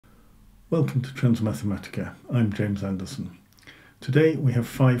Welcome to Transmathematica. I'm James Anderson. Today we have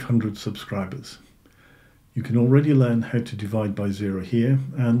 500 subscribers. You can already learn how to divide by zero here,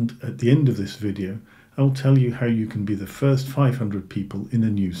 and at the end of this video I'll tell you how you can be the first 500 people in a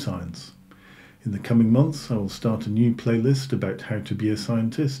new science. In the coming months I will start a new playlist about how to be a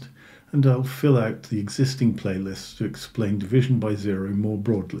scientist, and I'll fill out the existing playlists to explain division by zero more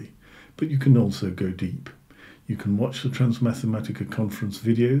broadly, but you can also go deep. You can watch the Transmathematica conference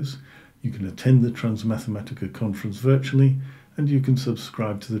videos, you can attend the Transmathematica conference virtually, and you can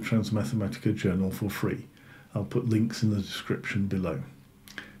subscribe to the Transmathematica Journal for free. I'll put links in the description below.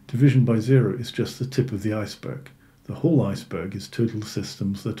 Division by zero is just the tip of the iceberg. The whole iceberg is total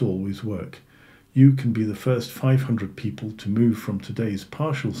systems that always work. You can be the first 500 people to move from today's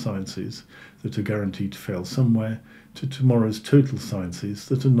partial sciences that are guaranteed to fail somewhere to tomorrow's total sciences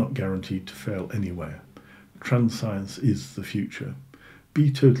that are not guaranteed to fail anywhere. Transcience is the future. Be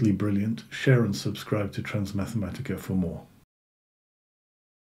totally brilliant, share and subscribe to Transmathematica for more.